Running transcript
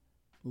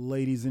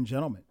Ladies and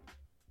gentlemen,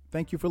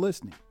 thank you for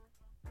listening.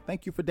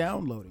 Thank you for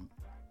downloading.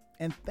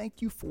 And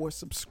thank you for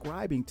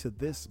subscribing to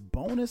this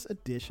bonus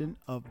edition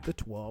of the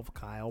 12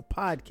 Kyle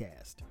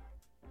podcast.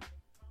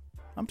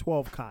 I'm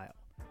 12 Kyle.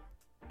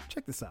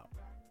 Check this out.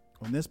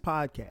 On this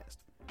podcast,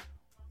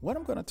 what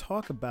I'm going to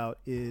talk about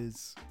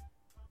is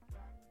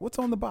what's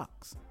on the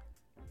box.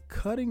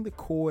 Cutting the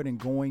cord and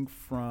going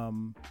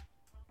from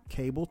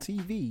cable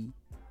TV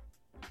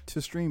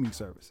to streaming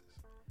services.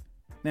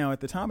 Now,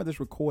 at the time of this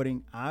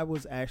recording, I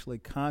was actually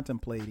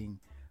contemplating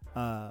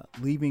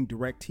leaving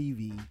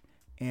DirecTV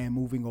and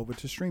moving over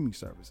to streaming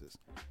services.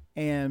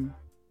 And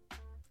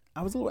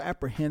I was a little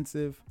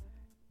apprehensive,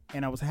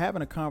 and I was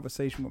having a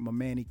conversation with my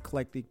man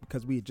Eclectik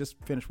because we had just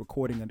finished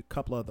recording a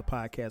couple of other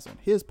podcasts on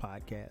his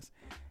podcast.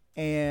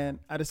 And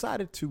I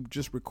decided to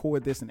just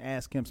record this and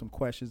ask him some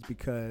questions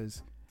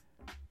because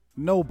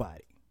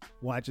nobody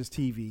watches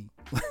TV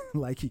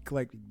like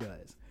Eclectik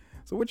does.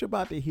 So what you're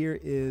about to hear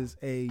is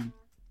a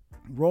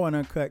raw and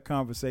uncut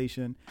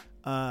conversation.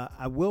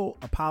 I will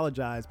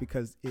apologize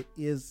because it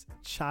is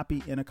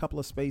choppy in a couple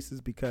of spaces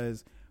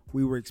because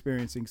we were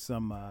experiencing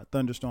some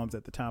thunderstorms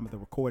at the time of the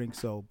recording.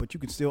 But you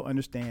can still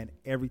understand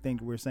everything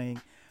that we're saying.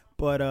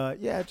 But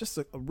yeah, just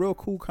a real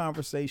cool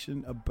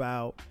conversation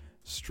about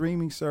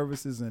streaming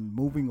services and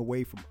moving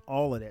away from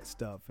all of that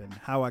stuff and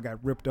how I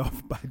got ripped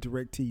off by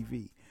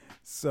DirecTV.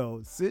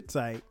 So sit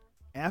tight.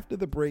 After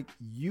the break,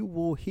 you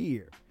will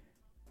hear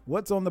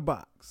what's on the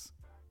box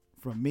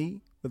from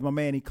me with my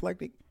man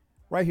Eclectik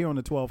right here on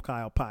the 12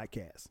 Kyle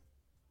podcast.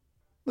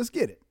 Let's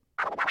get it.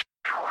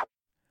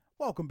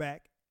 Welcome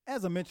back.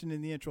 As I mentioned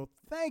in the intro,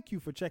 thank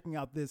you for checking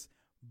out this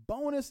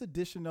bonus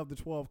edition of the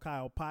 12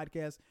 Kyle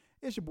podcast.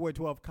 It's your boy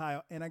 12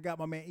 Kyle, and I got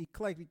my man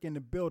Eclectik in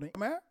the building.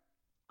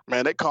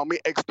 Man, they call me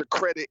Extra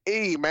Credit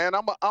E, man.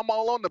 I'm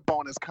all on the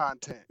bonus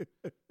content.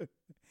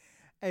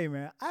 Hey,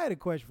 man, I had a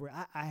question for you.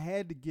 I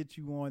had to get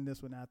you on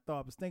this one. I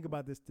was thinking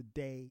about this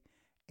today,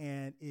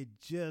 and it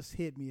just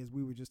hit me as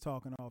we were just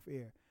talking off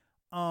air.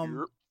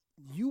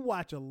 You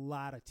watch a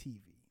lot of TV,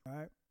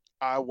 right?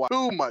 I watch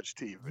too much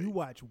TV. You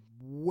watch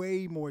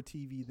way more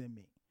TV than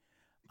me.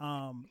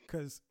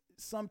 Because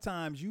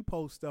sometimes you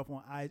post stuff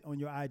on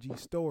your IG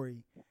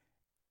story,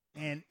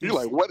 and you're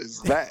like, what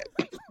is that?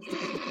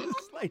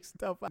 It's like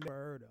stuff I've never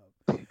heard of.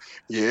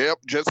 Yep,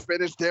 just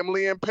finished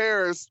Emily in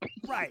Paris.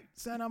 Right,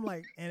 son. I'm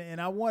like, and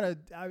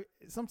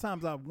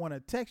sometimes I want to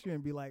text you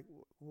and be like,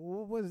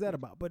 what is that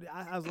about? But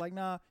I was like,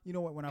 nah, you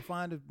know what? When I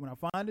find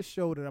a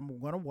show that I'm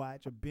going to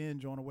watch or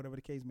binge on or whatever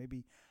the case may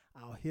be,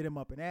 I'll hit him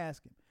up and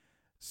ask him.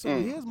 So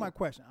here's my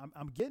question.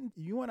 I'm getting,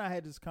 you and I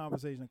had this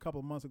conversation a couple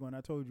of months ago, and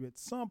I told you at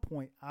some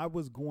point I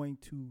was going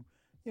to,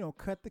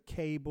 cut the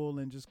cable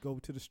and just go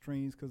to the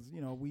streams because,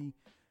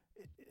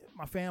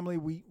 my family,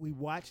 we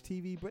watch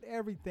TV, but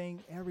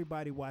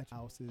everybody watches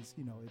houses,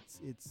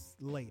 it's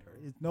later.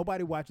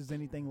 Nobody watches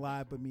anything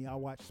live but me. I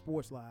watch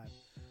sports live.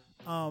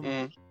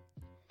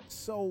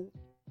 So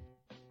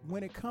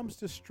when it comes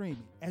to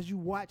streaming, as you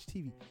watch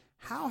TV,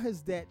 how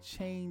has that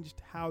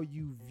changed how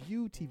you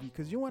view TV?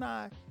 Because you and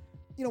I,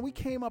 we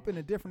came up in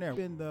a different era.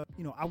 In the,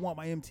 I Want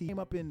My MTV, came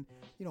up in,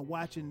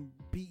 watching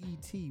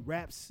BET,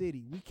 Rap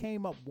City. We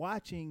came up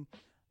watching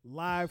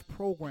live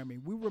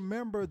programming. We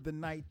remember the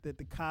night that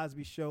the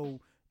Cosby Show,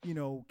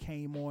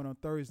 came on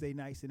Thursday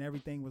nights and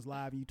everything was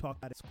live and you talked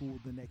about it at school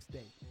the next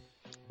day.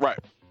 Right.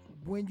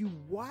 When you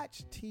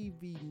watch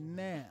TV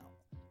now,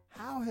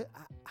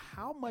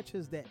 how much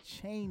has that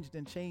changed,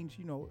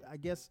 I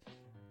guess,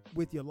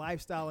 with your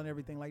lifestyle and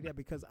everything like that?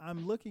 Because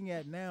I'm looking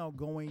at now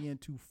going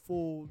into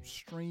full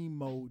stream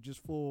mode,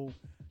 just full,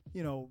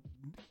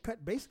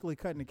 basically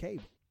cutting the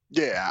cable.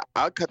 Yeah,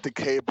 I cut the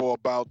cable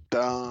about,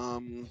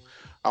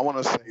 I want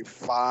to say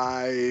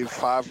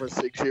five or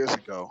 6 years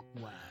ago.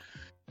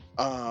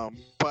 Wow.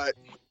 But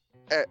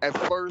at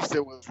first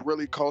it was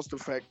really cost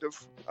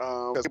effective.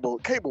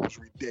 Cable was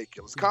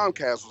ridiculous.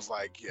 Comcast was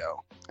like,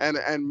 yo,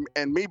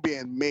 and me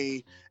being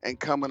me and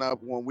coming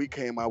up when we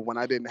came up, when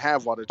I didn't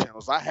have all the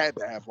channels, I had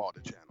to have all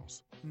the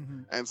channels.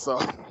 Mm-hmm. And so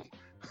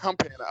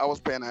I was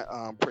paying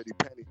a pretty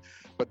penny,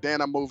 but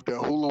then I moved to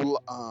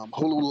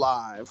Hulu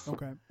Live.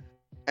 Okay.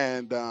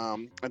 And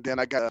then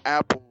I got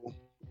Apple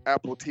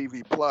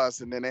TV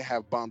Plus, and then they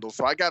have bundles.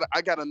 So I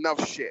got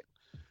enough shit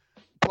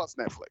plus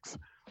Netflix.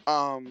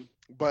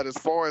 But as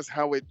far as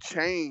how it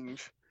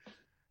changed,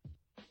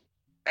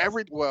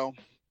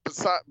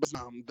 besides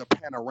the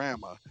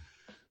panorama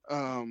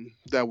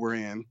that we're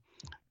in,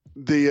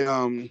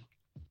 the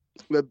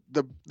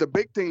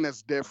big thing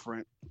that's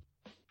different,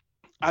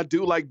 I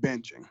do like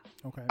binging.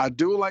 Okay. I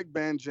do like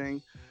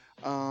binging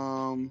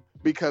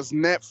because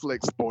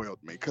Netflix spoiled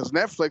me. Because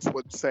Netflix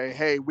would say,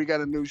 hey, we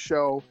got a new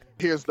show.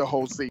 Here's the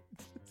whole season.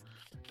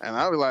 And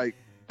I was like,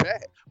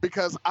 bet.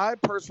 Because I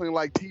personally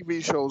like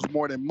TV shows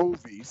more than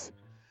movies.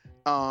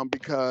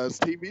 Because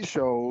TV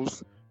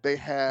shows, they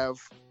have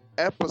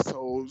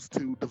episodes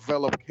to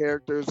develop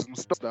characters and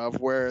stuff,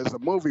 whereas a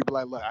movie be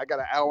like, look, I got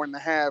an hour and a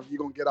half, you're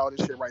gonna get all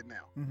this shit right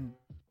now. Mm-hmm.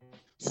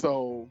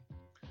 So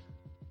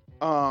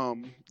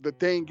the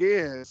thing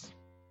is,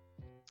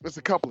 it's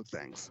a couple of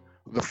things.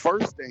 The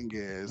first thing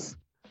is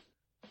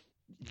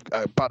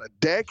about a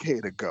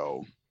decade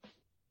ago,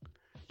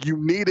 you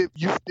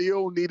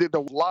still needed to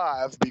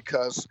live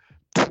because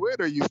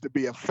Twitter used to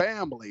be a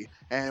family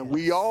and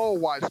we all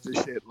watched the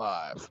shit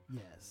live.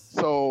 Yes.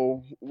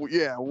 So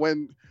yeah,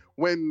 when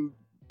the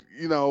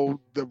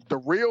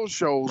real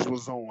shows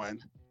was on,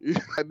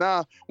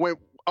 now when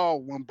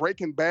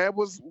Breaking Bad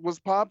was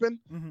popping,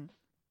 Mm-hmm.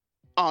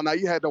 oh now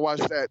you had to watch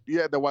that. You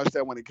had to watch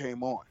that when it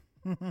came on.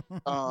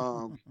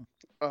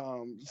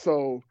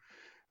 So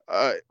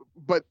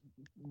but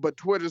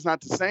Twitter's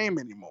not the same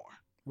anymore.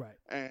 Right.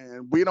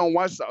 And we don't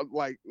watch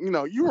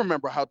you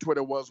remember how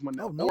Twitter was when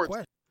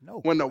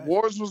the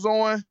wars was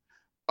on.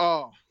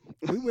 Oh,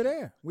 we were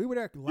there. We were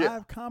there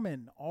live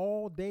commenting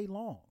all day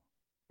long.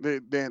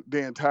 The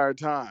entire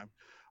time.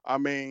 I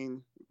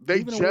mean,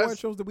 even award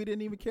shows that we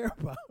didn't even care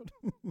about.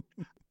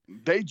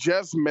 They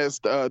just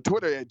missed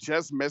Twitter. It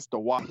just missed the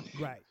watch.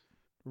 Right.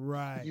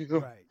 Right. You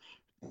know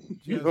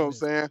what I'm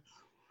saying?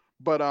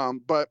 But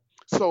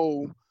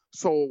so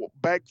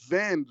back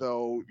then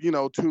though,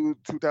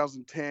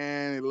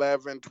 2010,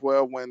 11,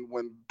 12,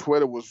 when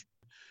Twitter was,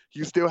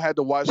 you still had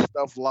to watch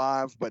stuff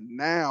live. But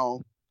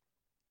now,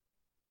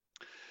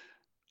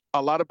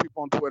 a lot of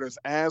people on Twitter is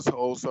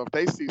assholes. So if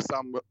they see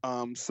something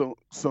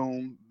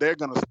soon, they're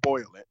gonna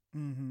spoil it.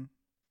 Mm-hmm.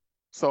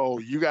 So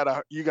you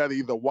gotta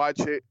either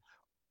watch it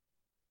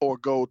or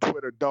go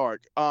Twitter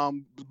dark.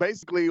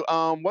 Basically,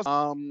 what's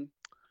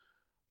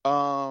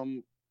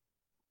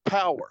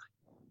Power?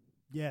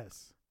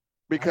 Yes.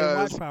 Because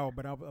I didn't watch Power,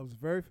 but I was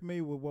very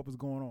familiar with what was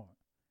going on.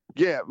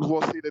 Yeah,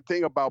 well, see, the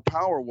thing about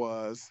Power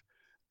was,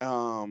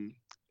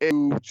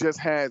 it just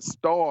had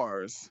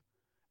stars.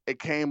 It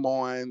came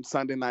on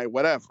Sunday night,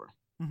 whatever.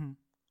 Mm-hmm.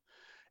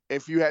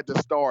 If you had the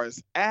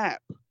Stars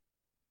app,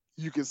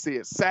 you could see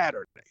it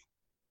Saturday.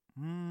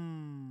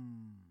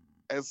 And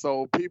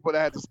so people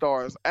that had the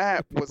Stars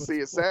app would see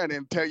it Saturday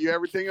and tell you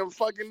everything of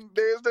fucking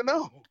there is to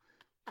know.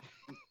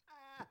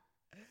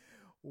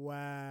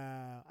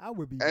 Wow, I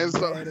would be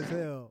mad as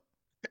hell.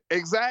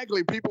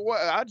 Exactly, people. What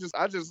I was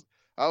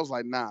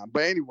like, nah.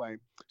 But anyway,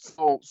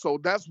 so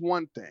that's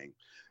one thing.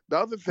 The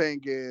other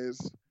thing is,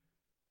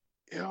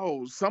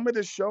 some of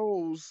the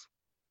shows,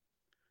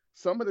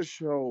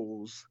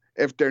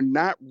 if they're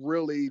not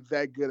really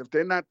that good, if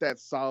they're not that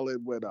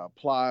solid with a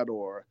plot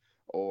or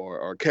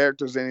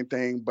characters, or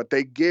anything, but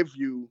they give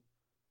you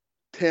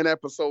 10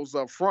 episodes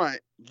up front,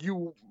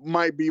 you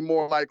might be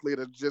more likely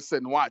to just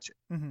sit and watch it.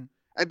 Mm-hmm.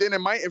 And then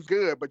it might be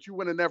good, but you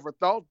would have never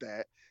thought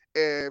that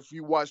if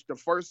you watched the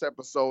first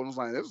episode and was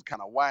like, this is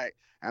kind of whack,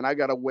 and I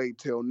got to wait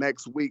till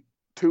next week,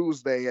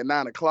 Tuesday at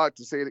 9:00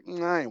 to say,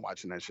 I ain't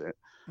watching that shit.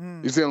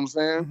 You see what I'm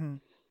saying? Mm-hmm.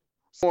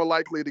 It's more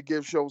likely to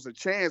give shows a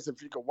chance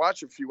if you could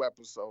watch a few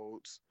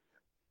episodes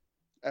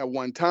at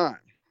one time.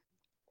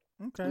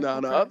 Okay.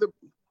 Now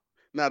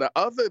the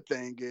other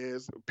thing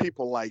is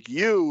people like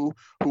you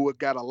who have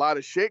got a lot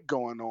of shit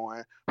going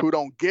on, who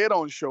don't get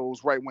on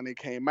shows right when they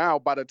came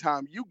out. By the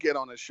time you get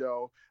on a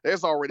show,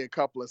 there's already a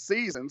couple of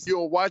seasons.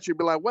 You'll watch it,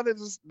 be like, what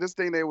is this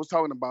thing they was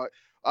talking about?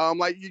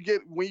 Like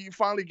when you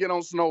finally get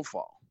on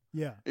Snowfall.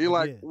 Yeah. You're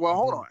like, well,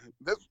 hold on.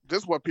 This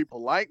is what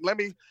people like.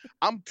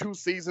 I'm 2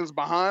 seasons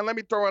behind. Let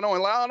me throw it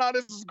on. Like, oh no,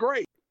 this is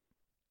great.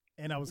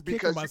 And I was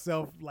kicking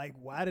myself like,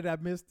 why did I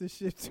miss this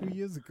shit 2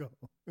 years ago?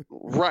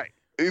 Right.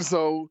 And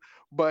so,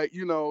 but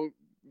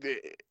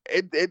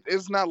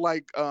it's not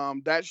like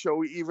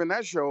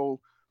that show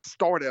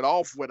started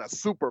off with a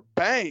super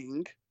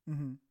bang.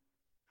 Mm-hmm.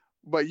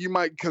 But you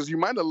might have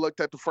looked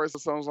at the first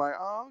episode and was like,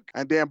 oh,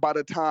 okay. And then by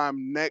the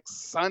time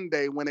next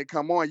Sunday when it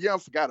come on, you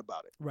don't forgot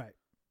about it. Right.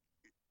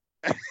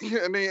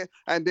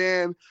 And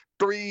then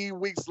 3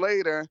 weeks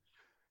later,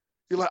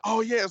 you're like, oh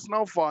yeah,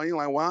 Snowfall. You're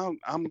like, well,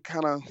 I'm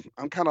kind of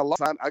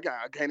lost. I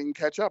can't even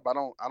catch up. I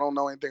don't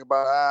know anything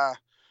about.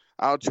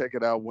 I'll check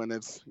it out when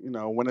it's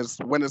when it's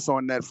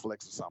on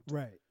Netflix or something.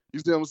 Right. You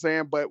see what I'm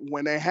saying? But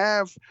when they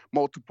have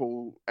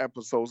multiple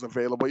episodes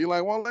available, you're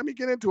like, well, let me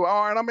get into it.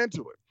 All right, I'm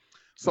into it.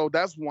 So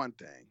that's one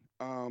thing.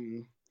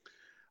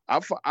 I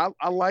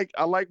like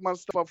my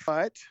stuff,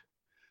 but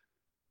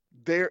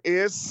there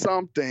is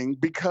something,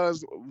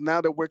 because now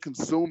that we're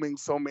consuming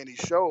so many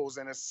shows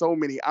and there's so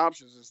many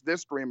options, it's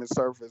this streaming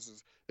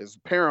service is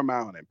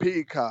Paramount and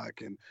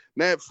Peacock and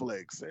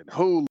Netflix and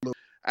Hulu,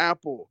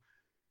 Apple.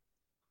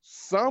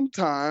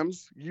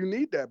 Sometimes you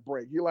need that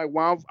break. You're like,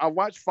 well, I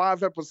watched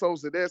 5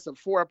 episodes of this and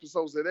 4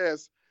 episodes of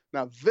this.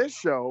 Now this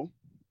show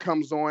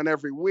comes on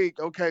every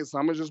week. Okay, so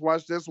I'm gonna just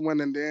watch this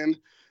one, and then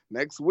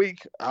next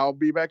week I'll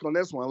be back on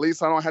this one. At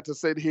least I don't have to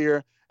sit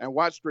here and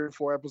watch 3 or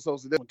 4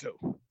 episodes of this one too.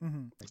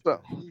 Mm-hmm.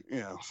 So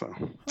yeah. So.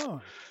 Huh.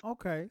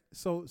 Okay.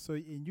 So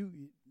and you,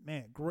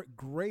 man,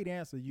 great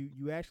answer.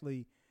 You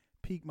actually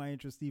piqued my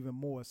interest even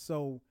more.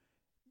 So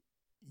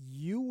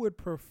you would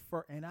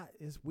prefer, and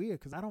it's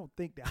weird because I don't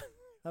think that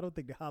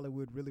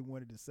Hollywood really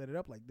wanted to set it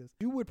up like this.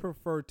 You would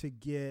prefer to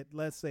get,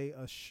 let's say,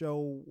 a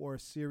show or a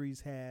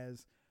series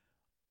has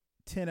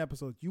 10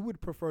 episodes. You would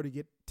prefer to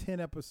get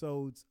 10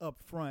 episodes up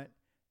front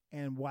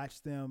and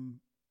watch them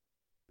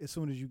as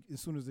soon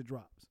as it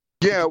drops.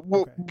 Yeah,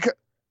 well, okay.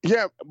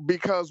 Yeah,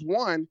 because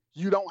one,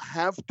 you don't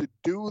have to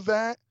do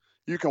that.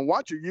 You can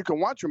watch it. You can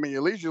watch them in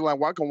your leisure. Like,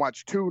 well, I can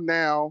watch two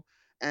now,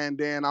 and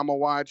then I'm gonna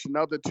watch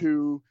another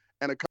two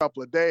in a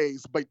couple of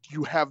days. But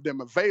you have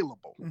them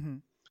available, Mm-hmm.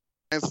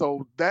 and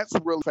so that's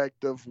really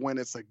effective when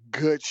it's a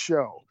good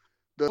show.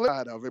 The flip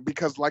side of it,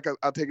 because like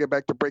I'll take it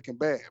back to Breaking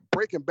Bad.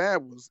 Breaking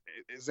Bad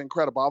is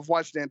incredible. I've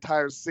watched the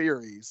entire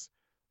series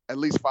at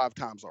least 5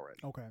 times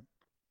already. Okay.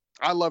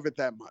 I love it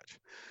that much.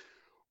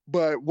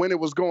 But when it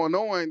was going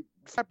on,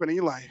 happening,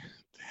 you're like,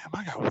 damn,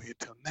 I gotta wait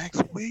till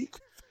next week.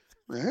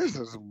 Man, this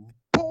is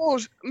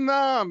bullshit.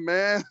 Nah,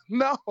 man,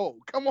 no,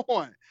 come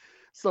on.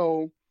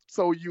 So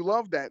you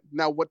love that.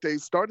 Now, what they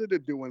started to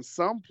do in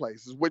some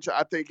places, which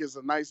I think is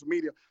a nice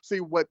medium.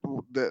 See, what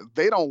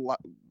they don't like.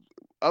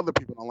 Other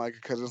people don't like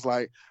it because it's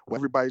like, well,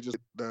 everybody just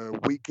the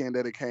weekend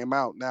that it came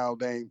out. Now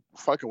they ain't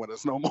fucking with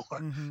us no more.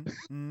 Mm-hmm.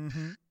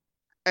 Mm-hmm.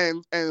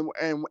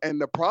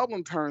 And the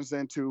problem turns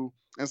into,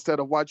 instead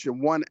of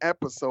watching one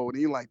episode,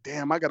 and you're like,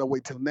 damn, I gotta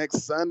wait till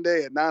next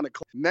Sunday at 9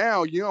 o'clock.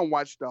 Now you don't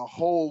watch the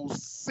whole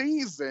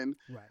season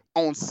Right.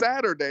 on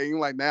Saturday. You're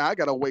like, now I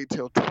gotta wait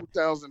till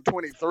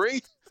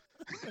 2023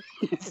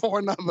 for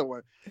another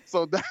one.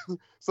 So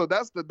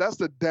that's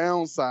the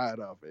downside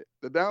of it.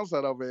 The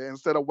downside of it,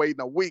 instead of waiting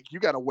a week, you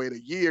gotta wait a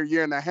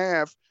year and a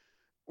half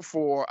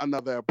for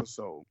another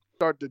episode.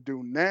 Start to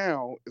do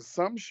now is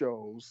some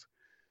shows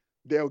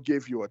they'll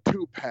give you a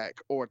 2-pack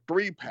or a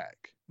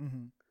 3-pack.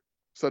 Mm-hmm.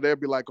 So they'll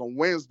be like, on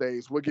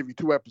Wednesdays, we'll give you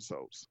 2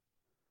 episodes.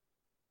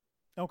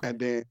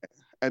 Okay.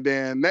 And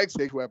then next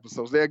day 2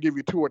 episodes. They'll give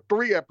you 2 or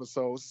 3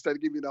 episodes instead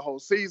of giving you the whole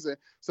season.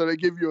 So they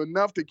give you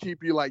enough to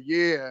keep you like,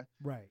 yeah.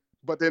 Right.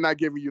 But they're not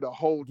giving you the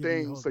whole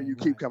thing, so you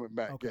keep coming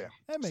back. Okay. Yeah.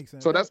 That makes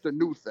sense. So that's the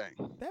new thing.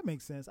 That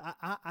makes sense.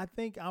 I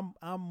think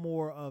I'm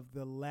more of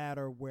the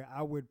latter, where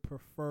I would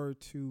prefer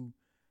to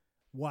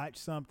watch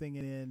something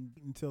and then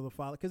until the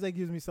follow, because that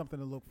gives me something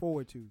to look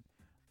forward to.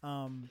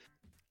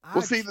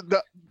 See,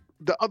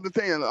 the other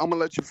thing, and I'm gonna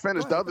let you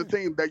finish. The other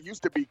thing that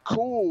used to be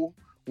cool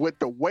with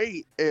the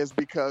wait is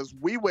because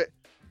we would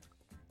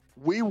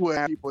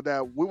have people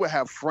that we would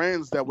have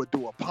friends that would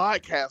do a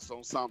podcast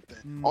on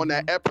something on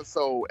that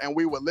episode, and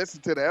we would listen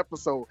to the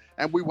episode,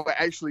 and we would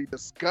actually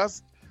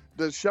discuss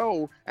the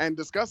show and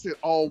discuss it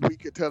all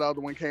week until the other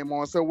one came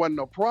on, so it wasn't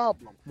no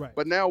problem. Right.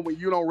 But now when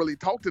you don't really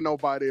talk to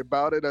nobody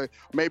about it, or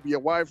maybe your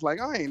wife like,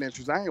 I ain't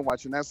interested, I ain't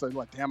watching that, so you're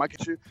like, damn, I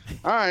get you.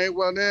 All right,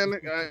 well then,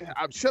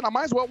 I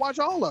might as well watch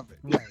all of it.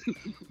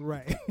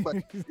 Right.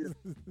 But,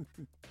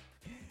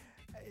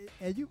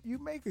 and you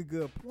make a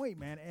good point,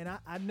 man. And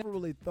I never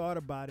really thought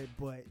about it,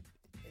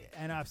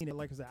 and I've seen it.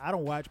 Like I said, I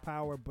don't watch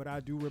Power, but I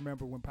do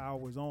remember when Power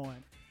was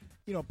on.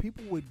 You know,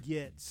 people would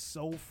get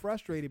so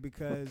frustrated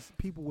because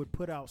people would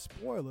put out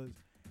spoilers.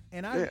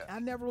 And I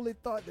never really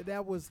thought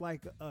that was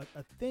like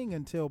a thing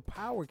until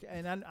Power.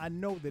 And I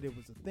know that it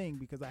was a thing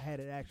because I had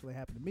it actually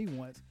happen to me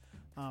once.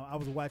 I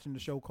was watching the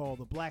show called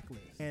The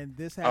Blacklist. And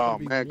this happened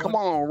to be man, come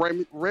on,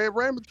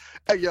 Raymond.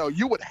 Hey, yo,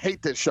 you would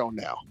hate this show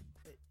now.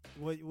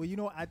 Well, you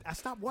know, I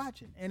stopped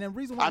watching. And the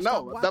reason why I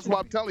know. That's why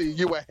I'm telling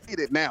you would hate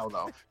it now,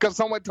 though. Because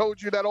someone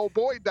told you that old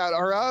boy died,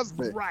 her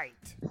husband. Right.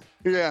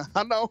 Yeah,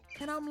 I know.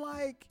 And I'm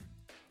like,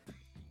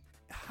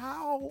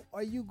 how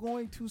are you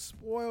going to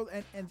spoil?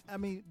 And I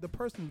mean, the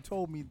person who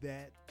told me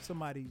that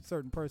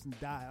certain person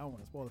died, I don't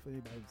want to spoil it for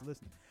anybody who's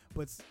listening,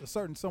 but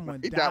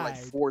someone he died like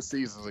 4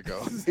 seasons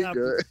ago. He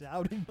good.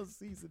 Shouting the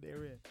season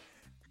they're in.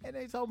 And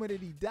they told me that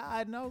he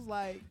died, and I was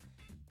like,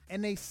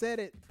 and they said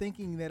it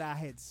thinking that I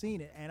had seen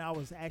it, and I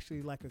was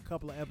actually like a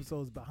couple of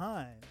episodes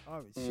behind.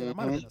 Oh, shit, I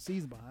might have been a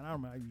season behind. I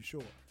don't know, are you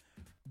sure?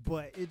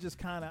 But it just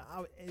kind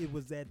of, it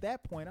was at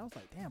that point, I was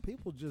like, damn,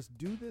 people just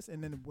do this.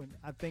 And then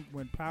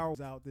when Power was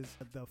out,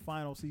 the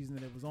final season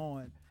that it was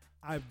on,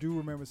 I do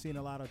remember seeing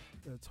a lot of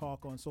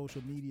talk on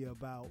social media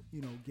about,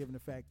 you know, given the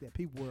fact that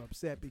people were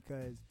upset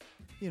because,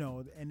 you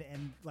know, and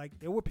like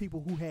there were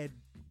people who had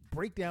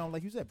breakdown,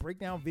 like you said,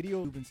 breakdown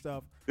videos and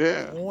stuff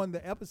on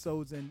the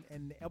episodes, and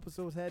the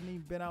episodes hadn't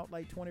even been out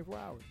like 24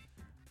 hours.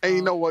 And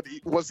you know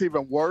what's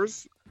even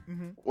worse?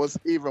 What's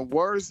even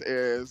worse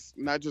is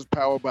not just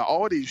Power, but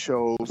all these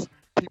shows,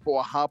 people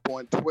will hop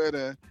on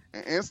Twitter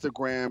and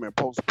Instagram and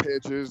post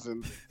pictures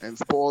and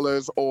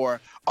spoilers,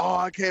 or, oh,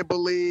 I can't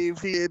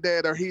believe he did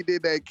that, or he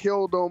did that,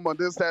 killed him, or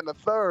this, that, and the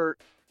third.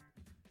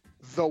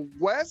 The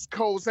West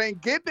Coast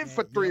ain't getting it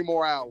for 3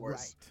 more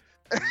hours.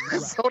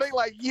 Right. So they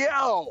like,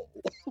 yo.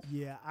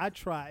 Yeah, I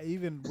try,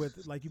 even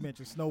with, like you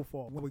mentioned,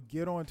 Snowfall. I would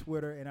get on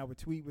Twitter and I would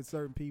tweet with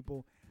certain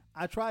people.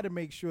 I try to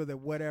make sure that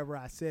whatever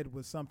I said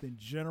was something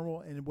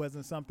general and it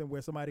wasn't something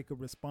where somebody could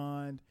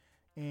respond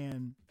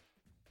and,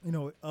 you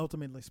know,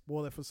 ultimately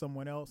spoil it for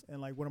someone else.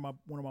 And like one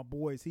of my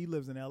boys, he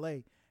lives in LA,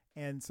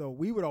 and so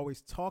we would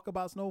always talk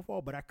about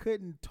Snowfall, but I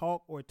couldn't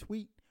talk or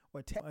tweet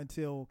or text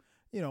until,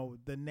 you know,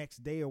 the next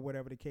day or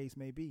whatever the case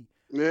may be.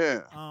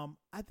 Yeah.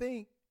 I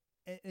think,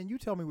 and you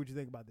tell me what you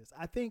think about this.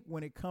 I think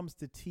when it comes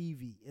to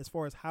TV, as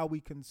far as how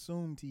we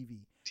consume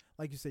TV,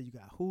 like you said, you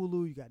got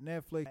Hulu, you got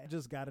Netflix. I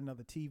just got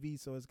another TV,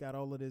 so it's got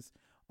all of these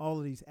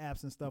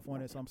apps and stuff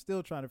on it. So I'm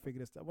still trying to figure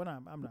this stuff. Well,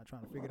 I'm not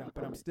trying to figure it out,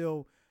 but I'm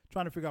still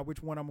trying to figure out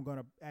which one I'm going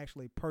to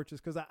actually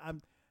purchase because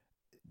I'm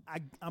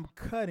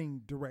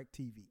cutting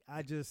DirecTV.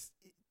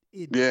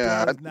 It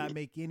does not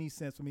make any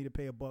sense for me to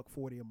pay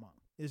 $140 a month.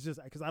 It's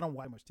just because I don't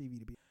watch much TV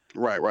to be.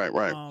 Right.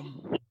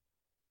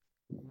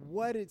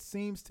 What it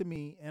seems to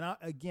me, and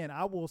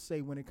I will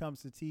say when it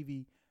comes to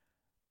TV,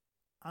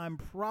 I'm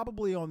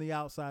probably on the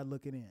outside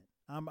looking in.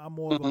 I'm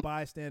more of a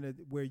bystander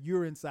where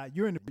you're inside.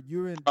 You're in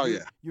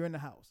the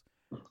house.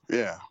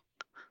 Yeah.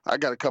 I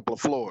got a couple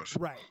of floors.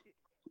 Right.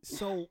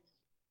 So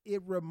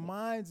it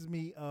reminds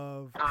me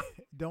of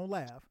don't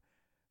laugh,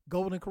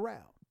 Golden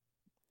Corral.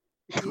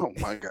 Oh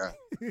my God.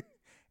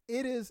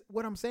 It is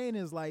what I'm saying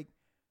is like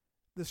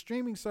the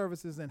streaming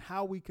services and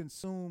how we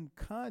consume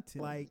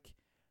content, like,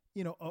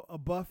 a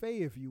buffet,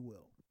 if you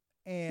will.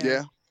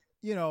 And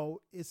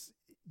it's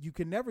you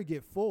can never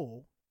get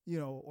full.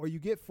 Or you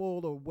get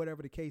full or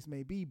whatever the case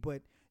may be,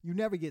 but you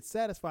never get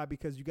satisfied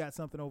because you got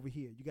something over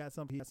here. You got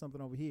something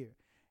over here.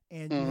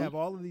 And you have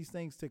all of these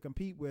things to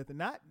compete with. And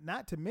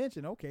not to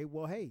mention, okay,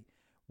 well, hey,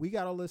 we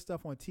got all this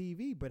stuff on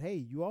TV, but hey,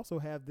 you also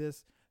have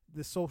this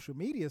social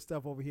media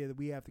stuff over here that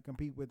we have to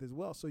compete with as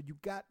well. So you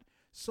got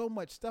so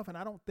much stuff. And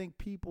I don't think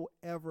people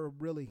ever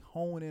really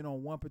hone in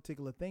on one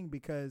particular thing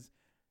because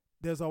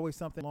there's always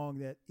something along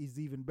that is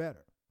even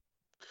better.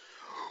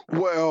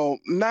 Well,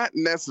 not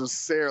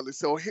necessarily.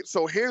 So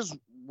here's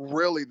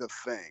really the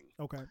thing.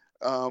 Okay.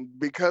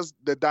 Because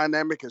the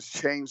dynamic has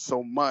changed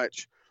so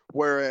much,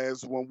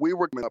 whereas when we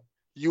were growing up,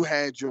 you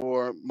had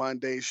your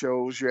Monday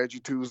shows, you had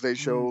your Tuesday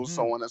shows,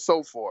 so on and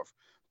so forth.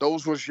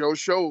 Those was your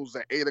shows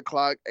at 8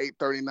 o'clock,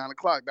 8:30, 9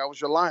 o'clock. That was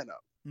your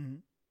lineup. Mm-hmm.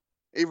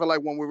 Even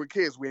like when we were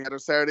kids, we had a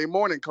Saturday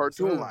morning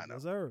cartoon lineup.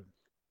 Yes, sir.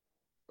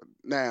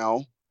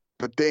 Now,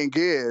 the thing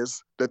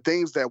is, the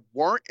things that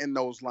weren't in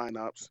those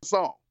lineups,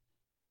 song.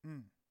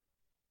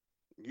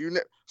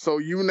 So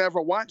you never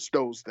watched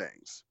those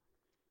things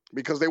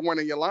because they weren't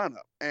in your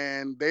lineup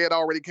and they had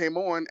already came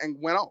on and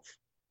went off.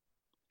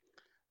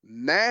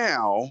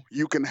 Now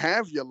you can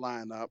have your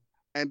lineup,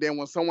 and then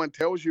when someone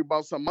tells you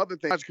about some other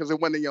thing because it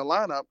went in your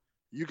lineup,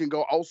 you can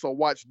go also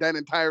watch that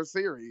entire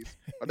series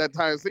or that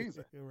entire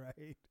season.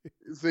 Right.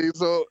 See,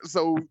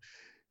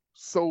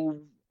 so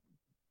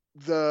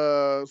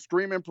the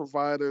streaming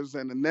providers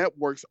and the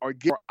networks are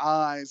getting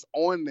eyes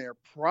on their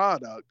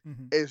product.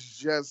 It's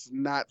just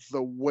not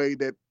the way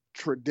that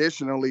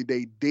traditionally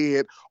they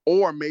did,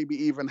 or maybe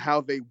even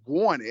how they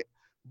want it.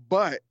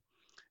 But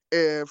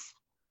if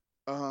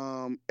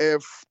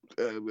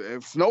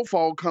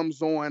Snowfall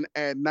comes on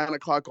at 9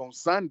 o'clock on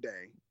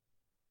Sunday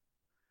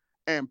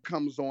and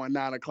comes on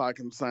 9 o'clock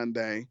on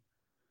Sunday,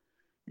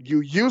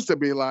 you used to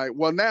be like,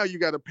 well, now you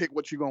got to pick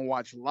what you're going to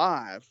watch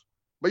live.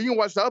 But you can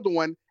watch the other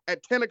one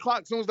at 10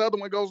 o'clock as soon as the other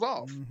one goes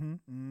off.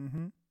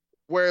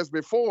 Whereas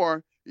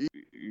before,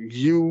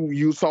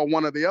 you saw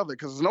one or the other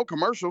because there's no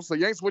commercials, so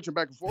you ain't switching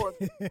back and forth.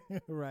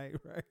 Right.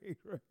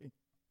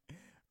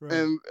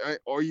 And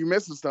or you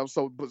missing stuff.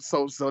 So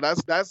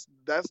that's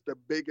the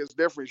biggest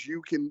difference.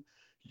 You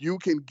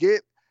can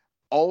get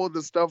all of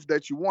the stuff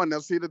that you want. Now,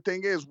 see, the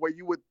thing is, where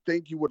you would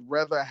think you would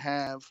rather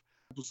have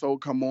episode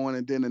come on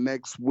and then the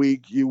next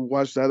week you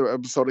watch the other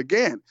episode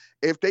again.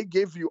 If they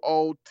give you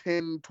all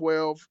 10,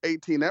 12,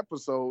 18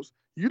 episodes,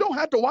 you don't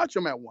have to watch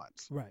them at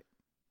once. Right.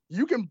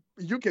 You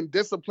can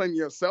discipline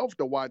yourself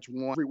to watch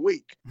one every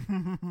week.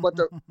 But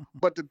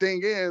the thing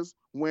is,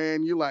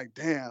 when you're like,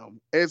 damn,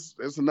 it's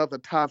another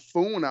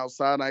typhoon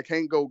outside, I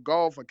can't go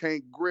golf, I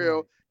can't grill,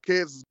 right.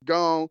 Kids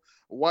gone,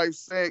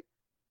 wife's sick.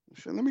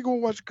 Let me go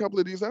watch a couple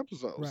of these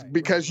episodes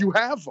because you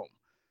have them.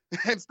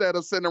 Instead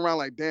of sitting around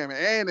like, damn it,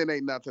 and it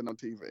ain't nothing on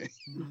TV.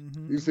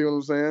 You see what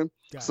I'm saying?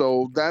 Gotcha.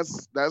 So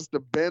that's the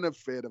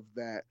benefit of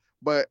that.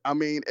 But I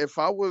mean, if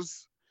I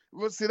was,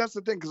 well, see, that's the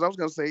thing, because I was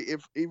gonna say,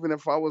 even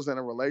if I was in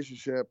a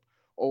relationship,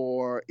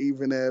 or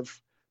even if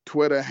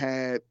Twitter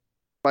had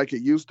like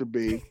it used to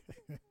be,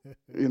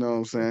 you know what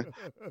I'm saying?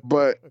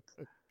 But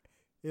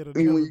it'll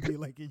never be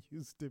like it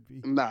used to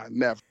be. Nah,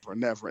 never,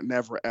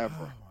 ever.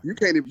 Oh, you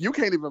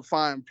can't even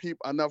find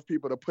enough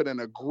people to put in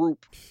a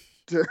group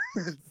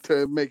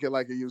to make it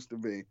like it used to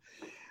be.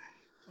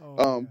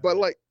 But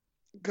like,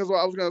 because what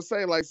I was gonna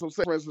say, like, so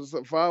say for instance,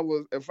 if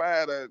I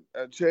had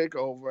a chick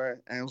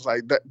over and it was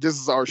like, this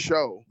is our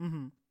show,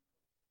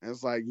 and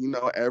it's like,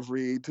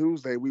 every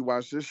Tuesday we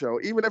watch this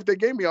show. Even if they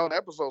gave me all the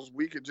episodes,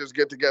 we could just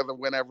get together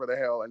whenever the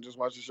hell and just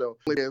watch the show.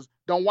 It is,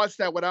 don't watch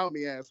that without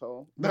me,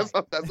 asshole. That's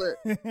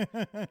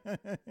it.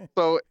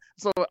 So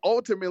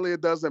ultimately,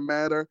 it doesn't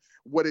matter.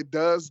 What it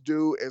does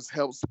do is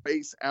help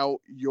space out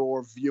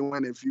your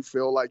viewing. If you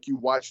feel like you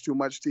watch too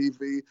much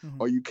TV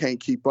or you can't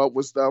keep up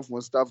with stuff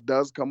when stuff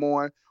does come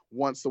on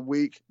once a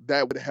week,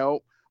 that would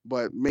help.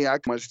 But me, I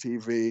watch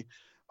TV.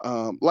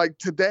 Like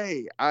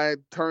today, I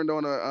turned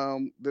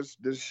on this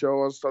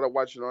show. I started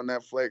watching on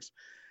Netflix,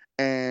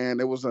 and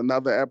it was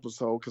another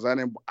episode because I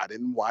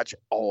didn't watch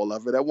all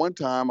of it at one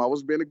time. I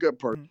was being a good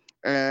person,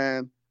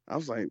 and I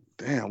was like,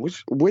 damn,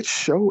 which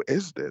show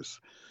is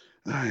this?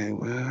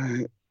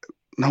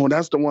 No,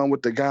 that's the one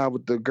with the guy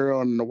with the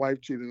girl and the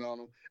wife cheating on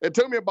him. It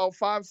took me about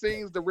 5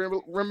 scenes to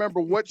remember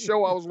what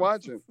show I was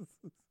watching.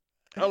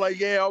 I'm like,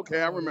 yeah,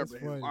 okay, I Oh, that's remember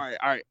him. funny.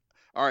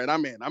 All right,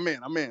 I'm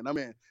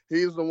in.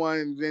 He's the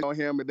one,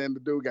 him, and then the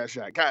dude got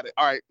shot. Got it.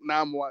 All right,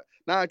 now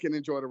I can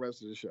enjoy the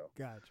rest of the show.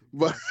 Got you.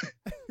 But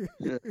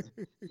yeah.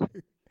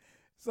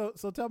 So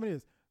tell me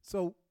this.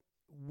 So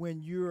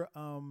when you're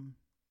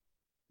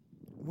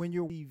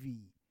TV,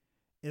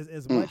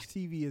 as much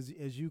TV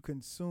as you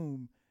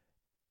consume,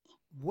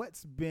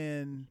 what's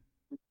been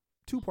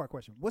two-part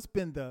question? What's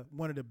been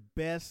one of the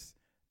best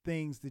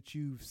things that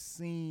you've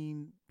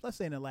seen? Let's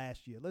say in the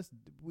last year.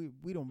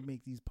 We don't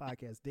make these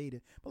podcasts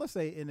dated, but let's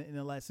say in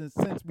the last since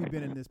we've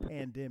been in this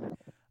pandemic,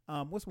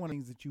 what's one of the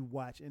things that you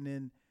watch, and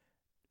then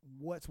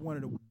what's one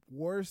of the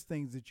worst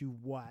things that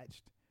you've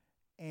watched?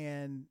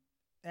 And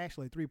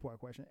actually, three-part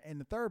question. And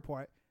the third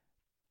part,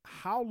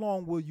 how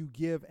long will you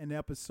give an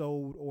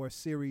episode or a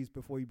series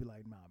before you be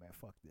like, nah, man,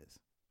 fuck this,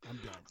 I'm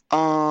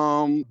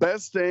done?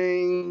 Best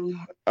thing,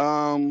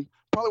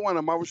 probably one of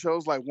the Marvel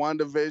shows like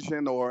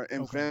WandaVision or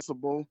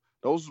Invincible. Okay.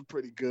 Those were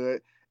pretty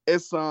good.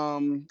 It's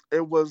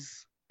it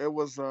was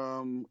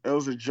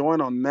a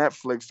joint on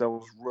Netflix that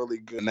was really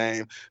good.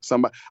 Name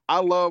somebody. I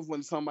love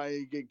when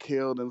somebody get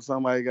killed and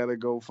somebody got to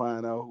go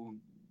find out who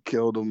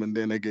killed them and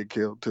then they get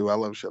killed too. I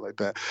love shit like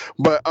that.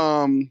 But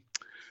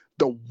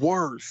the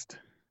worst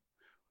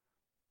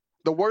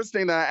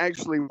thing that I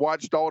actually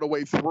watched all the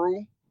way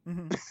through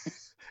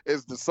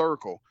is The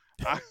Circle.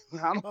 I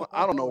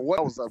don't know what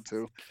I was up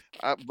to,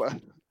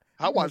 but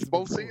I watched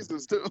both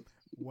seasons too.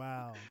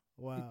 Wow.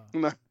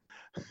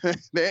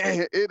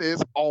 It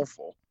is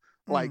awful,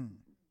 like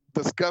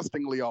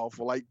disgustingly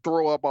awful, like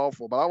throw up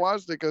awful. But I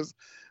watched it because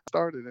I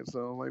started it,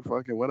 so like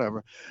fucking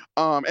whatever.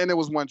 And there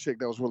was one chick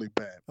that was really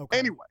bad. Okay.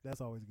 Anyway, that's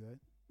always good.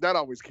 That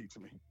always keeps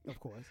me, of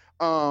course.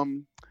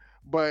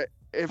 But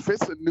if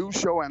it's a new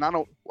show and I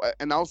don't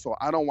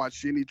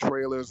watch any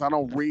trailers, I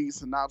don't read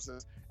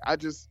synopsis. You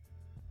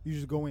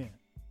just go in.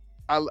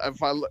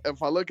 If I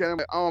look at it,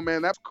 like, oh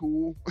man, that's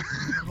cool.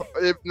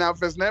 if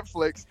it's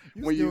Netflix,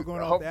 when you're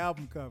going off the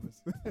album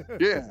covers.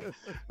 Yeah,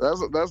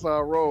 that's how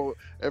I roll.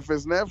 If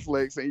it's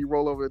Netflix and you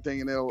roll over the thing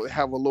and they'll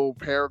have a little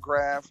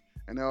paragraph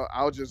and it'll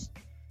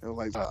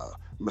like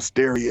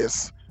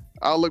mysterious.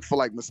 I'll look for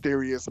like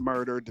mysterious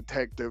murder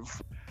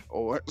detective,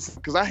 or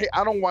because I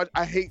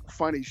hate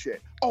funny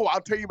shit. Oh,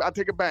 I'll take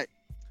it back.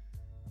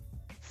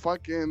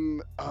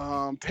 Fucking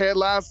Ted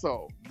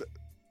Lasso.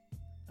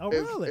 Oh,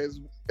 really?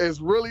 It's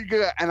really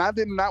good, and I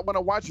did not want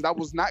to watch it. I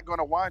was not going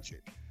to watch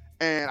it,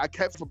 and I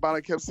kept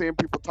seeing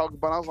people talk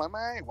about it. I was like,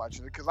 man, I ain't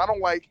watching it because I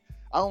don't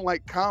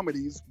like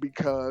comedies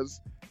because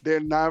they're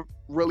not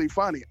really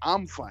funny.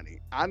 I'm funny.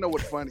 I know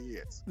what funny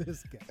is.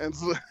 This guy.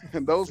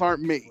 And those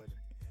aren't me.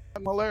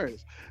 I'm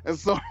hilarious, and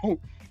so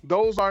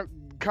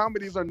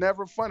comedies are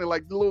never funny.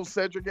 Like the little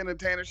Cedric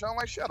Entertainer show. I'm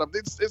like, shut up.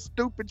 It's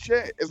stupid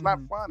shit. It's not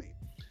funny.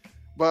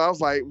 But I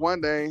was like, one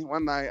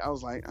night, I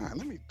was like,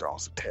 let me throw on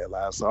some Ted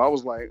Lasso. I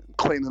was like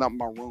cleaning up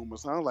my room or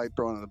something. I was like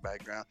throwing it in the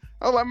background.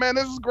 I was like, man,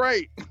 this is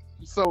great.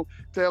 So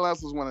Ted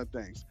Lasso is one of the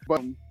things.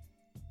 But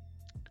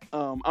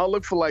I'll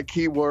look for like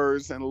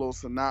keywords and a little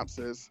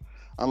synopsis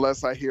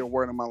unless I hear a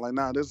word and I'm like,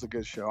 nah, this is a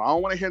good show. I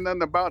don't want to hear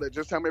nothing about it.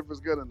 Just tell me if it's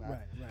good or not.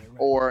 Right.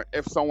 Or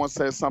if someone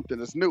says something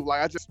that's new.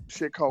 Like I just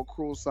shit called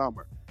Cruel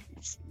Summer.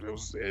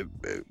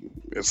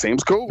 It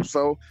seems cool.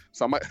 So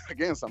somebody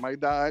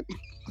died.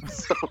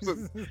 So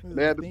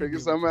they had to figure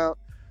something out.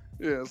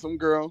 Yeah, some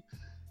girl.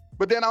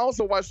 But then I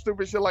also watch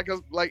stupid shit like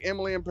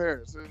Emily in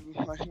Paris.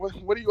 Like,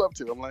 what are you up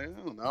to? I'm like,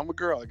 I don't know. I'm a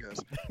girl, I guess.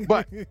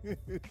 But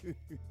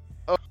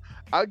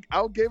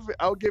I'll give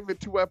it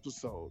 2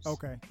 episodes.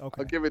 Okay.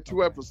 I'll give it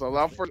 2 episodes.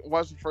 I'll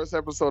watch the first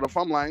episode. If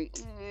I'm like,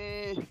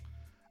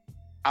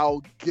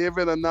 I'll give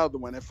it another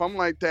one. If I'm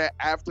like that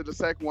after the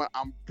second one,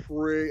 I'm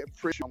pretty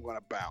sure I'm gonna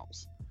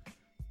bounce.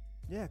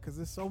 Yeah, because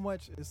there's so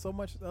much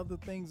other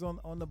things on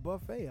the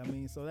buffet. I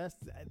mean, so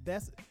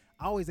that's.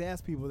 I always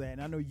ask people that,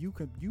 and I know you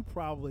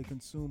probably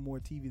consume more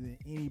TV than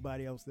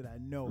anybody else that I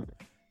know.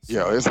 So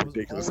yeah, it's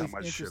ridiculous how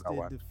much shit I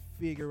watch. To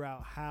figure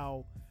out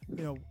how,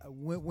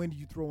 when do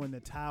you throw in the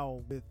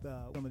towel with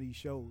some of these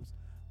shows?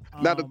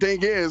 Now the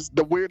thing is,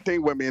 the weird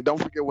thing with me, and don't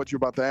forget what you're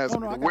about to ask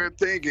me. The weird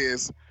thing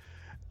is,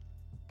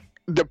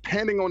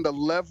 depending on the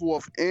level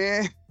of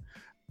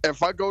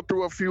if I go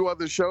through a few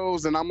other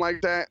shows and I'm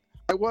like that,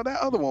 well, that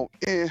other one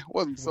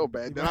wasn't so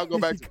bad. Then I'll go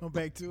back to come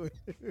back to it.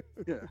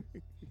 Yeah.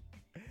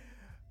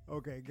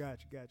 Okay,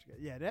 gotcha.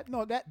 Yeah,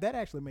 that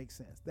actually makes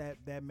sense.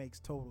 That makes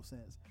total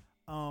sense.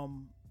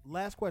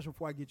 Last question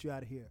before I get you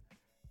out of here.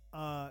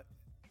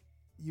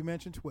 You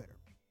mentioned Twitter.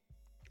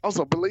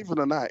 Also, believe it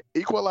or not,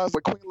 Equalizer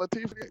with Queen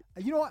Latifah.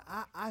 You know what?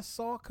 I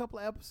saw a couple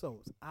of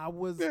episodes. I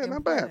was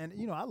not bad.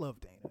 And I love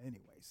Dana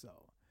anyway, so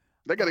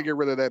they got to get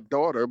rid of that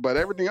daughter, but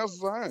everything else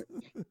is all right.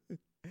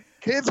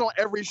 Kids on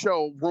every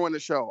show ruin the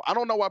show. I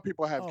don't know why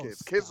people have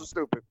kids. Kids are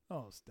stupid.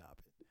 Oh, stop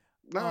it.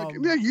 No,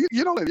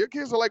 you don't. Your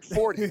kids are like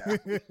 40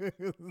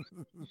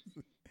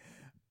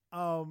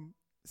 now.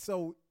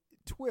 So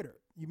Twitter.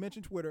 You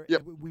mentioned Twitter.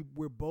 Yep.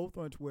 We're both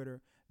on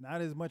Twitter.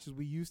 Not as much as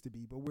we used to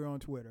be, but we're on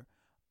Twitter.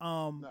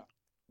 No.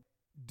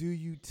 Do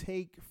you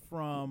take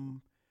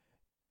from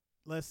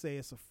let's say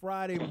it's a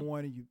Friday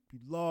morning, you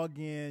log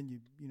in, you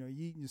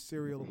eating your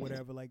cereal or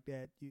whatever like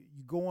that. You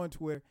go on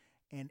Twitter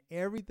and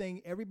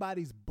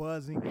everybody's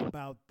buzzing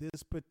about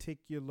this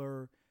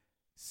particular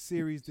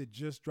series that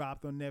just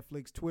dropped on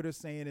Netflix. Twitter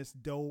saying it's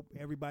dope.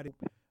 Everybody,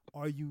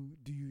 do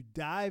you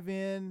dive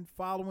in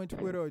following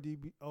Twitter, or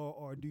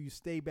do you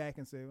stay back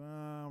and say,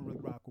 I don't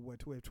really rock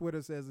with what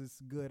Twitter says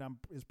it's good?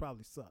 It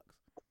probably sucks.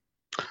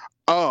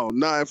 Oh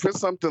no! If it's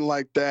something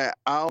like that,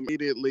 I'll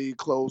immediately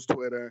close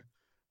Twitter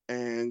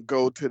and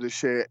go to the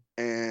shit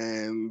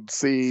and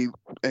see.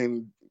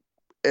 And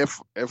if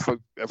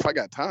I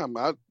got time,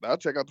 I'll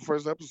check out the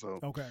first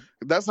episode. Okay.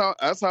 That's how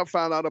I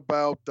found out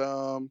about.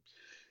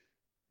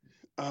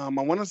 I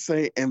want to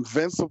say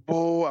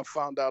Invincible. I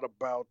found out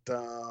about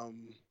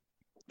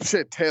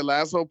Ted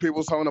Lasso.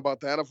 People talking about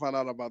that. I found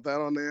out about that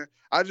on there.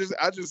 I just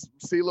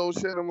see little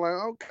shit. I'm like,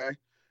 okay.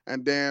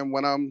 And then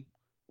when I'm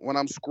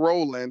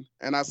scrolling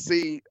and I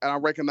see and I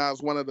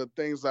recognize one of the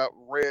things I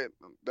read,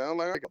 then I'm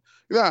like,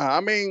 yeah. I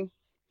mean,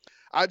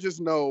 I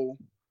just know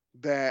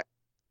that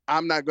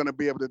I'm not going to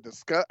be able to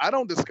discuss. I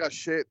don't discuss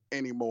shit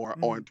anymore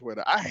on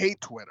Twitter. I hate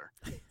Twitter.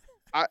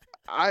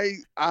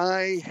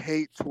 I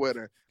hate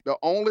Twitter. The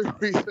only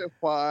reason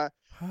why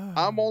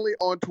I'm only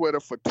on Twitter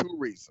for two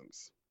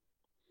reasons: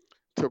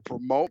 to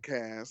promote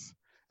casts,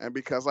 and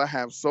because I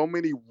have so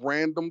many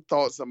random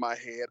thoughts in my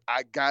head,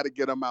 I got to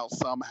get them out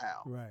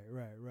somehow. Right.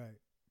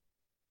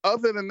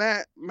 Other than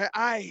that, man,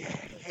 I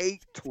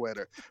hate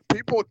Twitter.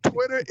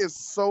 Twitter is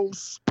so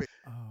stupid.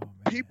 Oh,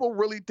 people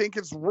really think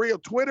it's real.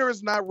 Twitter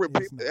is not real.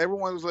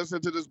 Everyone who's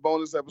listening to this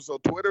bonus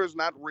episode, Twitter is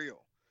not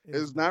real.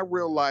 It's not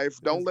real life.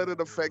 Don't let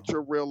it affect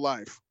your real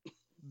life.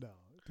 No,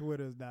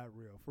 Twitter is not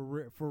real.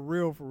 For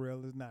real,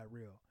 it's not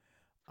real.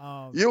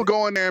 You'll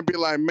go in there and be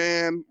like,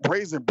 man,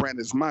 Raisin Bran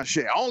is my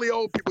shit. Only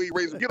old people eat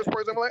Raisin. Get this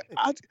person. I'm like,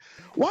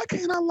 why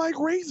can't I like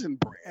Raisin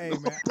Bran? Hey,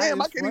 man, damn,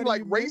 I can't even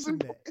like Raisin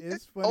Bran.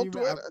 It's funny.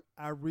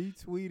 I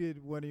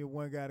retweeted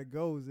one guy that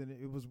goes, and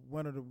it was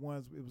one of the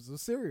ones. It was a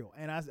cereal,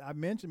 and I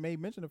made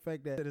mention of the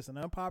fact that it's an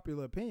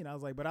unpopular opinion. I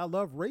was like, but I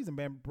love Raisin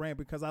Bran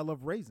because I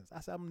love raisins.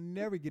 I said I'm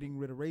never getting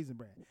rid of Raisin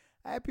Bran.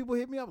 I had people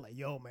hit me up like,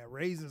 yo, man,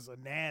 raisins are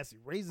nasty.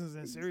 Raisins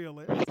in cereal.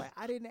 I was like,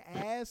 I didn't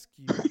ask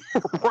you.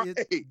 Right.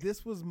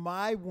 This was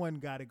my one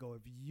gotta go.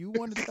 If you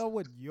want to know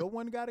what your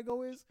one gotta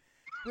go is,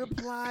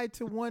 reply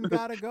to one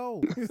gotta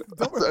go.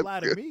 Don't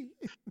reply to me.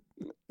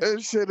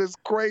 That shit is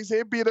crazy.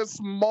 It be the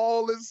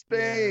smallest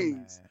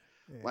things.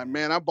 Yeah, man. Like,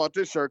 man, I bought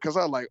this shirt because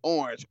I like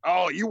orange.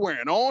 Oh, you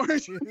wearing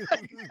orange?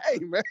 Hey,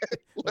 man.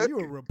 Well, you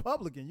a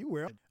Republican. You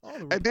wear all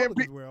the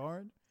Republicans wear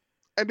orange.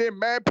 And then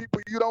mad people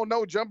you don't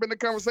know jump in the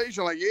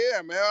conversation like,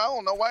 yeah, man, I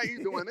don't know why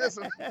he's doing this.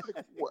 And I'm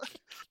like, what?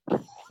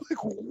 Like,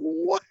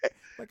 what?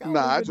 Like,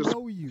 I don't even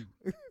know you.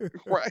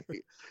 Right.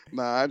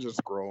 Nah, I just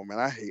scroll,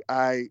 man.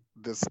 I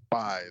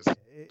despise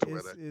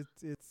Twitter.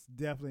 It's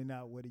definitely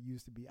not what it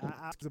used to be. I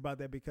ask about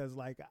that because,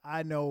 like,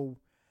 I know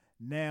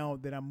now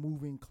that I'm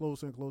moving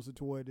closer and closer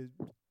toward it,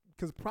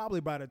 because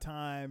probably by the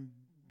time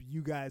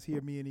you guys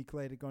hear me and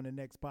Eclectik on the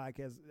next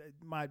podcast,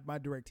 my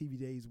DirecTV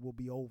days will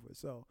be over.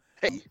 So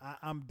hey.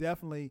 I'm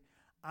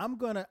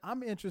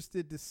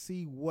interested to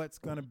see what's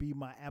gonna be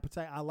my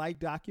appetite. I like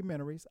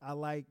documentaries. I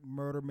like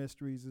murder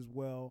mysteries as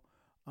well.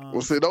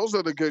 Well, see, those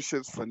are the good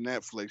shits for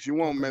Netflix. You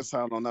won't miss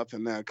out on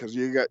nothing now because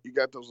you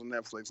got those on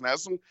Netflix. Now,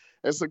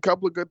 it's a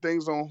couple of good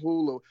things on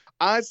Hulu.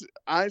 I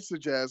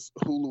suggest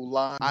Hulu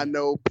Live. I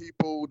know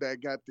people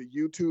that got the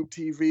YouTube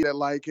TV that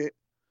like it.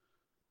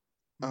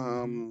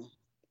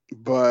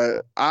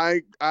 But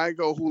I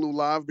go Hulu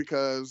Live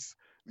because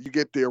you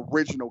get the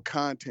original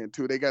content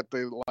too. They got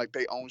their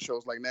own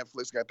shows, like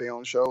Netflix got their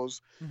own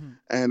shows,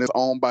 and it's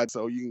owned by,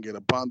 so you can get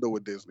a bundle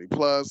with Disney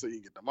Plus, so you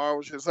can get the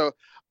Marvel shit. So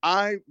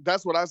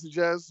that's what I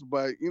suggest.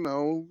 But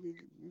you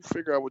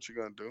figure out what you're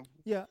gonna do.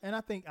 Yeah, and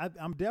I think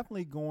I'm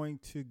definitely going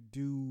to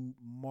do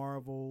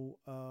Marvel.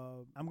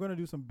 I'm gonna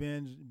do some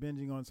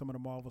binging on some of the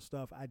Marvel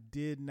stuff.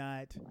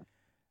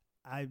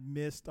 I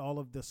missed all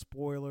of the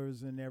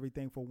spoilers and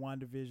everything for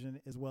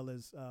WandaVision as well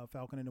as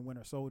Falcon and the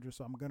Winter Soldier.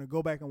 So I'm going to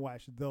go back and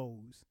watch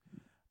those.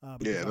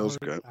 Yeah, those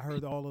are good. I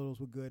heard all of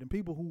those were good. And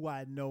people who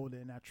I know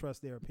and I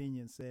trust their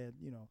opinions said,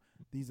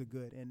 these are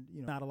good. And,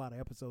 not a lot of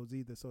episodes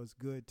either. So it's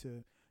good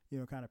to,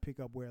 kind of pick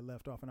up where it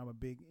left off. And I'm a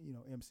big,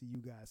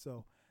 MCU guy.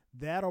 So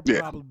that'll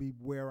probably be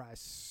where I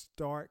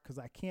start because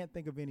I can't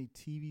think of any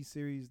TV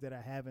series that I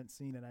haven't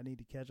seen and I need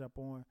to catch up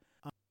on.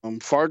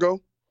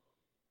 Fargo?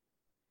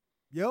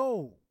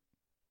 Yo.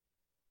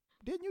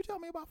 Didn't you tell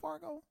me about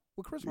Fargo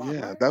with Chris Rock?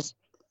 Yeah, right? that's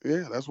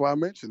why I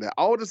mentioned that.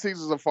 All the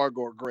seasons of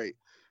Fargo are great,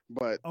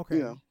 but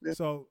okay.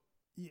 So,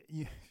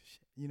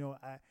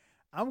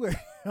 I'm gonna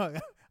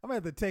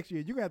have to text you.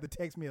 You're gonna have to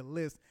text me a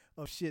list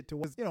of shit to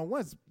once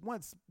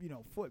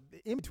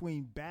in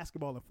between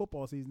basketball and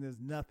football season, there's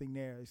nothing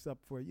there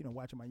except for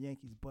watching my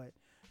Yankees. But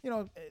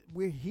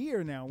we're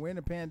here now. We're in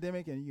a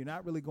pandemic, and you're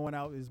not really going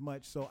out as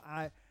much. So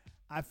I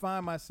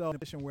find myself in a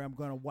position where I'm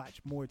going to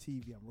watch more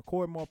TV. I'm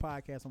recording more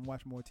podcasts. I'm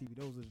watching more TV.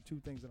 Those are the two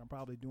things that I'm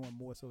probably doing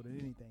more so than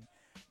anything.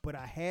 But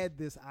I had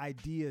this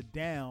idea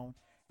down,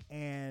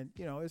 And,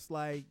 you know, it's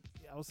like,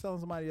 I was telling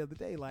somebody the other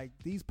day, like,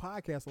 these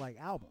podcasts are like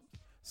albums.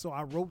 So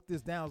I wrote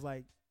this down. I was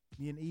like,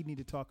 me and E need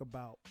to talk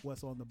about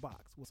what's on the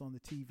box, what's on the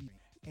TV.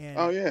 And,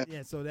 Oh,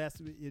 yeah. So that's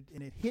it.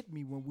 And it hit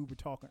me when we were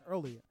talking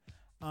earlier.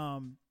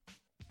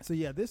 So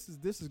yeah, this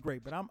is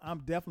great, but I'm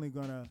definitely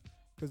gonna,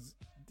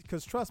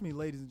 because trust me,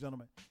 ladies and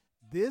gentlemen,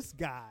 this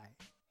guy,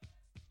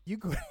 you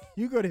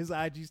go to his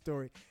IG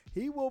story,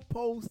 he will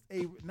post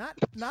a not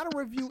a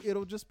review,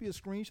 it'll just be a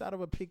screenshot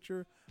of a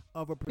picture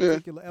of a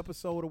particular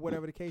episode or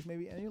whatever the case may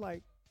be, and you're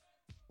like,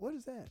 what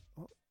is that?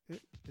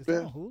 Is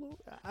that on Hulu?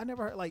 I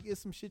never heard, like,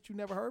 it's some shit you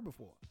never heard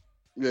before.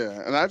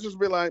 Yeah, and I just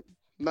be like,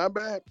 not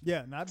bad.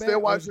 Yeah, not bad.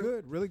 Still watching.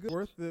 Good, really good,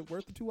 worth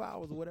the 2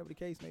 hours or whatever the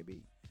case may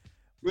be.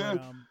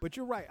 Yeah. But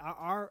you're right.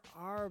 Our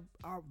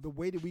the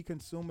way that we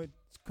consume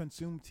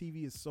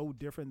TV is so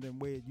different than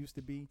the way it used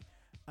to be.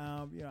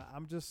 You know,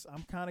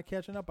 I'm kind of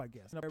catching up, I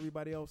guess.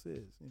 Everybody else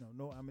is. You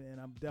know, and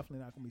I'm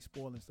definitely not gonna be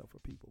spoiling stuff for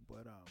people.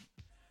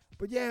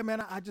 But yeah,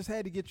 man, I just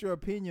had to get your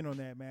opinion on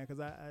that, man, because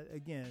I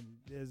again,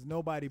 there's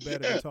nobody better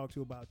to talk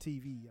to about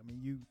TV. I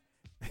mean,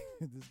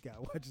 this guy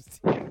watches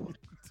TV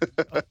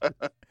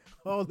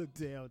all the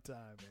damn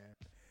time, man.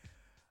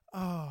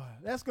 Oh,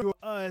 that's good for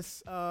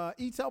us.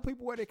 Tell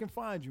people where they can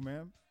find you,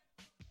 man.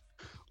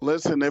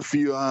 Listen, if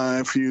you,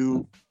 I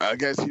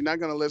guess you're not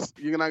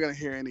gonna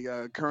hear any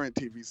current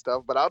TV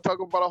stuff, but I'll talk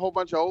about a whole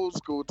bunch of old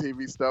school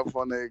TV stuff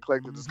on the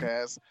Eclectic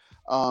Cast.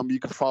 You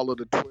can follow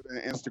the Twitter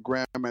and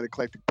Instagram at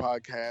Eclectic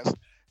Podcast.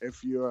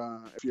 If you're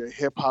a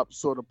hip hop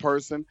sort of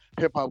person,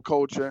 hip hop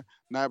culture,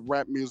 not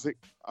rap music.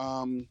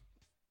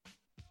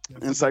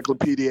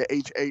 Encyclopedia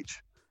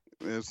HH.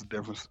 There's a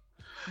difference.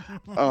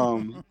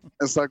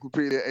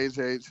 Encyclopedia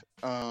HH,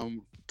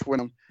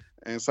 Twitter,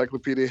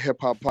 Encyclopedia Hip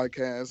Hop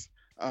Podcast.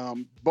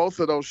 Both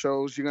of those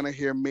shows, you're gonna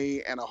hear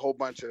me and a whole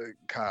bunch of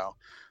Kyle.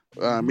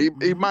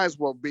 He might as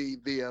well be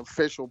the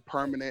official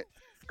permanent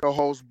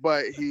co-host,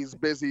 but he's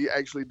busy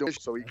actually doing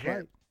it, so he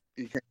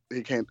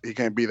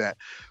can't be that.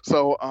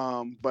 So,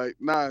 but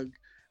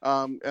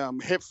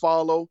hit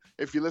follow.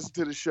 If you listen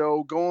to the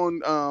show, go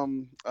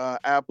on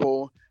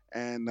Apple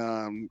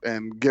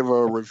and give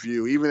a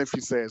review, even if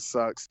you say it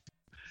sucks.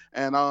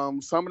 And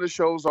some of the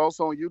shows are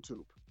also on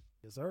YouTube.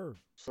 Yes, sir.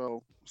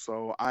 So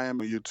I am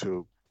on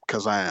YouTube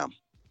because I am.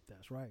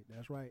 That's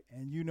right.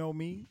 And you know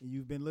me, and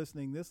you've been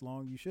listening this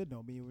long, you should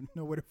know me, you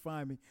know where to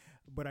find me.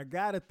 But I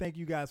got to thank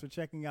you guys for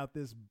checking out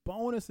this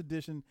bonus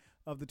edition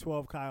of the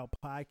 12 Kyle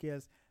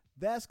podcast.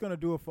 That's going to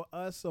do it for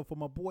us. So for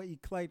my boy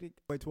Eclectic,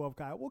 boy 12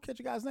 Kyle, we'll catch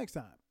you guys next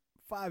time.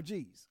 5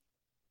 Gs.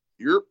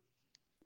 Yep.